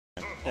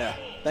Yeah.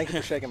 Thank you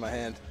for shaking my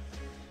hand.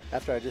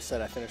 After I just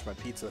said I finished my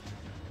pizza.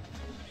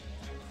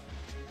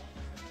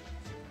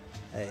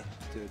 Hey,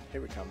 dude,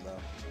 here we come, though.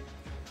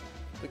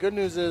 The good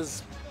news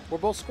is we're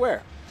both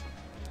square.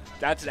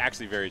 That's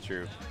actually very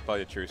true.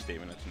 Probably a true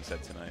statement that's been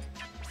said tonight.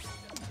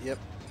 Yep.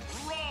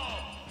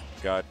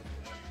 God.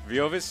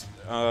 Veovis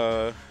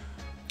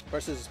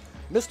versus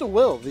Mr.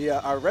 Will,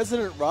 our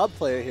resident Rob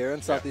player here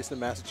in southeastern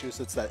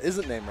Massachusetts that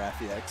isn't named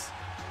Raffy X.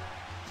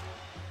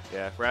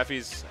 Yeah,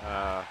 Raffy's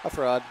a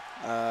fraud.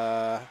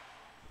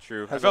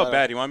 True. I felt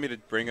bad. He wanted me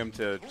to bring him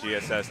to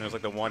GSS, and it was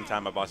like the one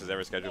time my boss has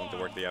ever scheduled him to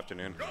work the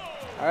afternoon.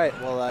 All right,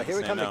 well, here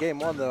we come to game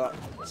one, though.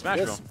 Smash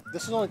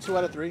this is only 2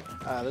 out of 3.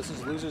 This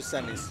is losers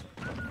semis.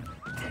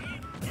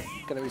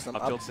 Going to be some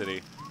up tilt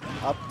city.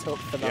 Up tilt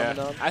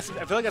phenomenon. Yeah. I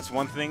feel like that's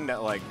one thing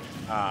that, like,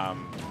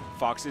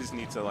 Foxes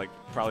need to, like,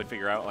 probably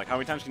figure out. Like, how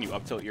many times can you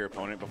up tilt your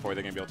opponent before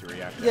they're going to be able to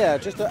react? Yeah,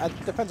 just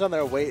depends on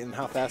their weight and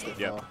how fast they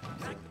fall.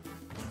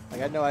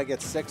 Like, I know I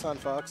get 6 on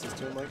Fox's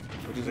Toon Link,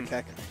 which is a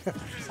keck.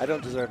 I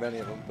don't deserve any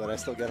of them, but I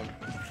still get them.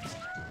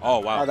 Oh,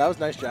 wow. Oh, that was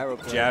nice gyro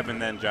play. Jab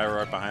and then gyro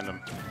right behind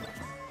him.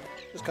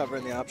 Just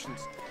covering the options.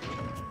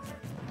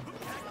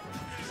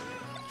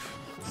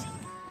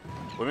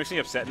 What makes me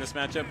upset in this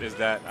matchup is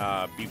that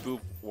beat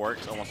boop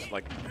works almost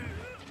like,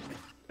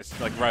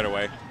 it's like right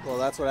away. Well,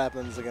 that's what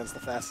happens against the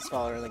fastest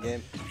follower in the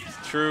game.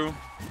 True.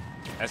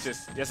 That's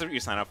what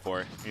you sign up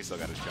for. He still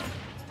got his jump.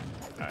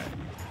 All right.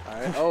 All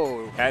right.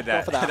 Oh, had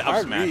that. For that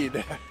hard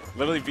read.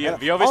 Literally,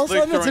 Veovis. All of a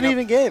sudden, it's an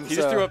even game. He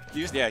just threw up.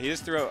 He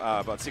just threw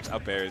about 6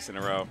 up airs in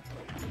a row.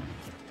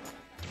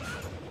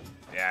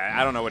 Yeah,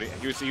 I don't know what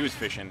he was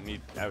fishing.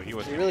 He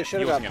wasn't. He really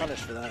should have got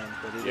punished for that,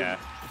 but he didn't.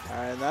 All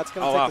right, and that's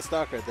going to take the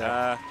stock right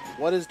there.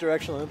 What is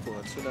directional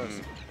influence? Who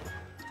knows?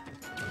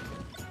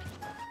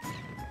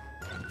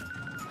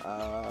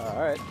 All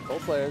right,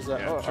 both players.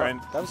 That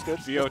was good.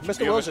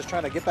 Mr. Will's just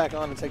trying to get back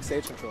on and take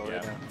stage control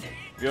right now.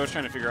 Veovis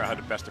trying to figure out how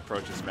to best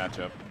approach this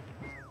matchup.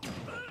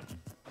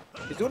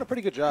 He's doing a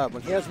pretty good job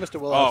when he has Mr.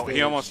 Will. Oh,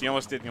 he almost got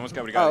what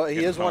he got. Oh,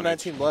 he is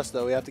 119 blessed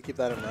though. We have to keep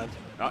that in mind.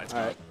 No, it's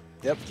all right.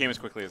 Yep. He came as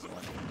quickly as it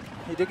went.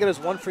 He did get his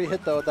 1 free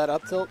hit though with that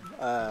up tilt.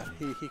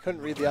 He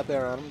couldn't read the up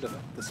air on him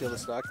to seal the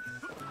stock.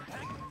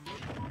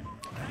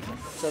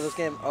 So this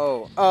game,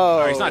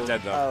 oh, he's not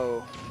dead though.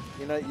 Oh,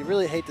 you know, you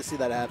really hate to see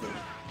that happen.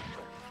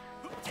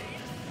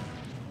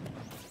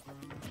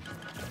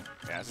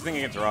 Yeah, it's the thing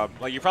against Rob.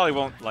 Like, you probably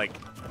won't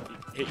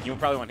hit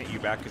you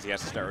back because he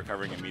has to start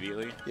recovering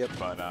immediately. Yep.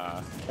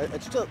 But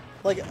it's still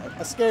like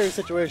a scary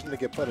situation to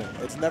get put in.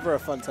 It's never a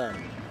fun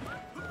time.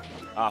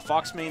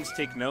 Fox mains,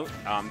 take note.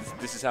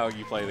 This is how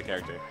you play the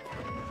character.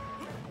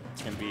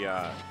 It's gonna be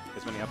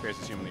as many up airs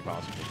as humanly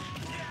possible.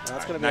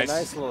 That's gonna be a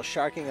nice little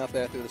sharking up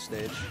air through the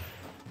stage.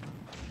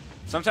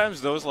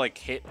 Sometimes those like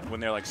hit when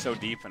they're like so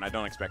deep, and I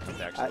don't expect them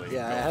to actually.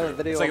 Yeah, I have a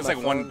video. It's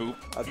like one boop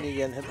of me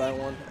getting hit by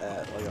one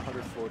at like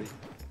 140.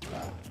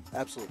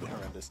 Absolutely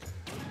horrendous.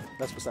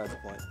 That's besides the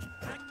point.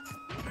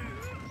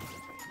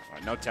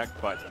 No tech,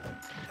 but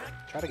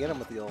try to get him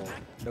with the old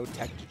no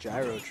tech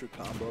gyro true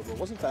combo, but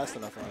wasn't fast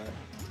enough on it.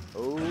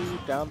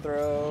 Oh, down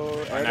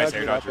throw. Nice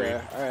air dodge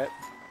read. All right.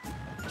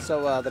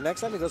 So the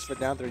next time he goes for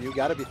down throw, you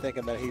got to be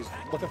thinking that he's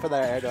looking for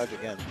that air dodge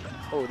again.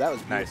 Oh, that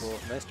was beautiful.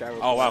 Nice gyro.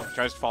 Oh wow,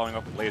 tries following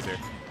up with laser.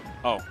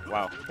 Oh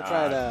wow.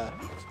 Tried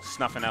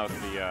snuffing out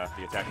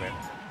the attack there.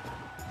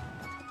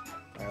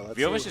 Right,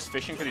 Veovis is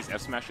fishing for these F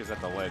smashes at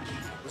the ledge.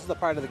 This is the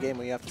part of the game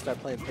where you have to start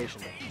playing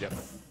patient. Yep.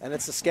 And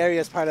it's the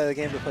scariest part of the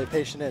game to play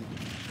patient in.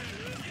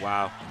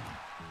 Wow.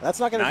 That's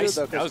not going to do it,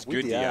 though. That was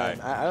good DI.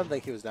 I don't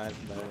think he was dying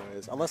from that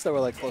anyways, unless they were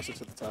like closer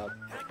to the top.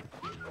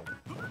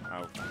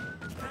 Oh.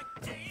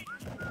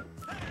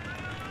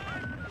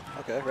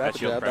 Okay, rapid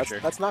jab.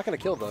 That's not going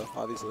to kill, though,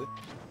 obviously.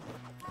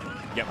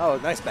 Yep. Oh,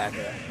 nice back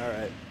air. All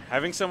right.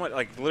 Having someone,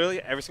 like,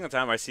 literally every single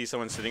time I see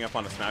someone sitting up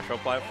on a Smash Bros.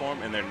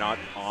 Platform and they're not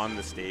on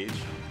the stage,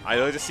 I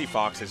really just see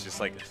Fox as just,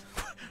 like,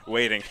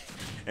 waiting.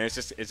 And it's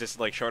just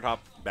like short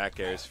hop back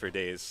airs for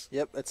days.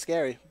 Yep, it's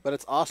scary, but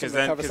it's awesome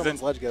to cover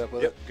someone's ledge get up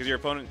with it. Because your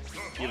opponent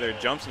either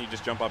jumps and you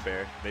just jump up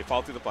air, they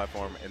fall through the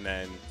platform, and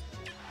then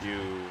you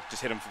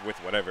just hit them with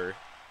whatever,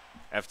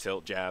 F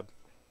tilt, jab,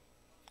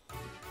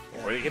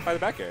 or they get hit by the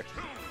back air.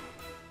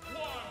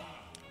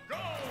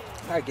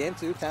 All right, game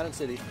 2, Town and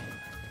City.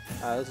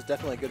 This is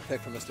definitely a good pick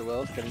for Mr.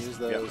 Will. Going to use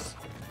those,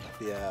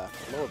 the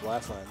lower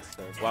blast lines.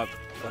 Wow,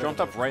 jumped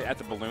up right at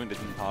the balloon,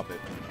 didn't pop it.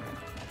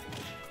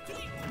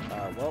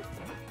 Well,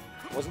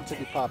 wasn't to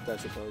be popped, I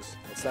suppose.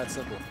 It's that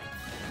simple.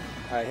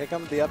 All right, here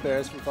come the up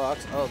airs from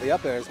Fox. Oh, the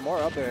up airs, more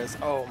up airs.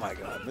 Oh my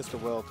God, Mr.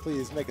 Will,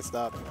 please make it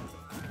stop.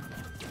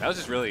 That was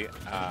just really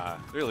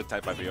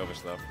tight by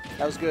Veovis, though.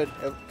 That was good.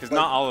 Because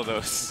not all of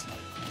those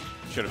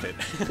should have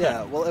hit.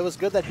 Yeah, well, it was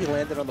good that he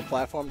landed on the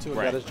platform, too,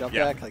 and got his jump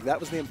back. Like, that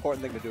was the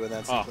important thing to do in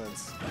that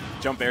sequence.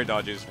 Jump air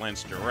dodges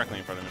lands directly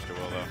in front of Mr.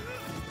 Will,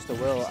 though. Mr.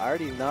 Will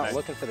already not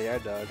looking for the air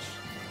dodge.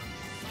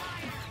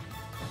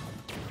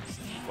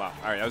 Wow.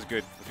 All right, that was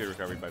good. Good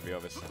recovery by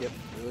Veovis. Yep,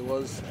 really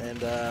was. And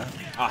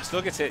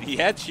still gets hit. He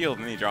had shield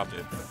and then he dropped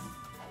it.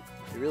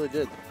 He really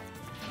did.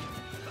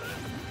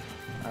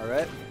 All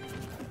right.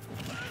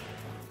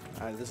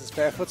 All right, this is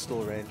fair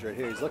footstool range right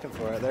here. He's looking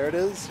for it. There it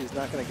is. He's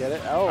not going to get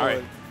it. Oh, right.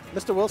 and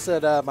Mr. Will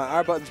said my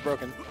R button's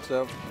broken,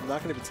 so I'm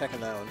not going to be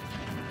teching that one.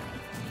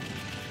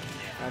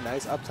 All right,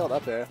 nice up tilt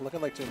up air,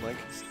 looking like Toon Link.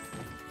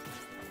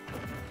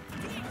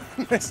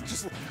 Nice,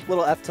 just a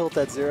little F tilt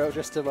at 0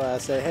 just to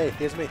say, hey,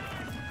 here's me.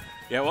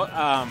 Yeah, well,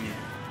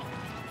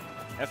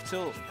 F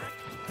tilt.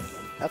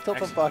 F tilt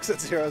from Fox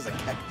at 0 is a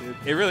heck, dude.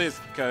 It really is,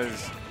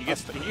 because you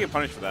get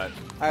punished for that. All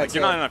right, like,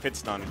 you're not enough hit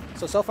stun.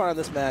 So far in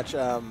this match,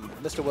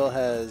 Mr. Will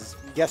has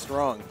guessed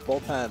wrong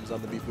both times on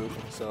the beat boop.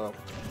 So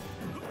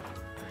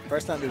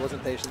first time he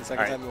wasn't patient,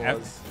 second time he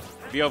was.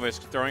 Veovis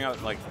throwing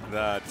out like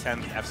the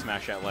 10th F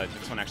smash at ledge.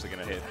 This one actually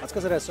gonna hit. That's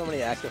because it has so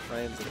many active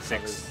frames. And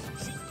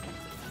 6.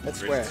 It's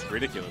square. It's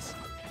ridiculous.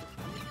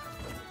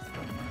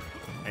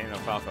 Ain't no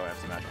Falco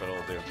F smash, but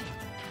it'll do.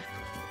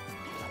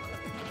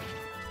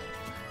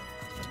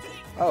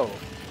 Oh,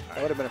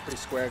 that would have been a pretty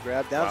square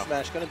grab. Down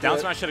smash, gonna do it. Down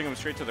smash hitting him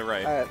straight to the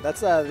right. All right,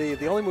 that's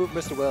the only move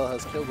Mr. Will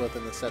has killed with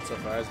in this set so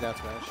far is down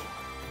smash.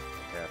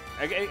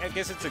 Yeah, I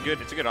guess it's a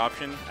good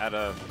option at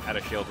a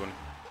shield one.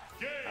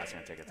 That's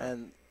gonna take it.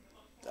 And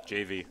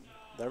JV.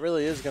 That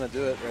really is gonna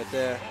do it right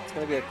there. It's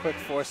gonna be a quick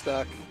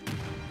 4-stock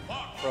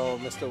from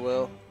Mr.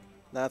 Will.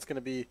 Now it's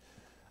gonna be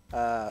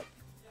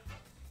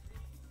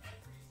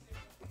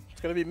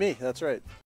me. That's right.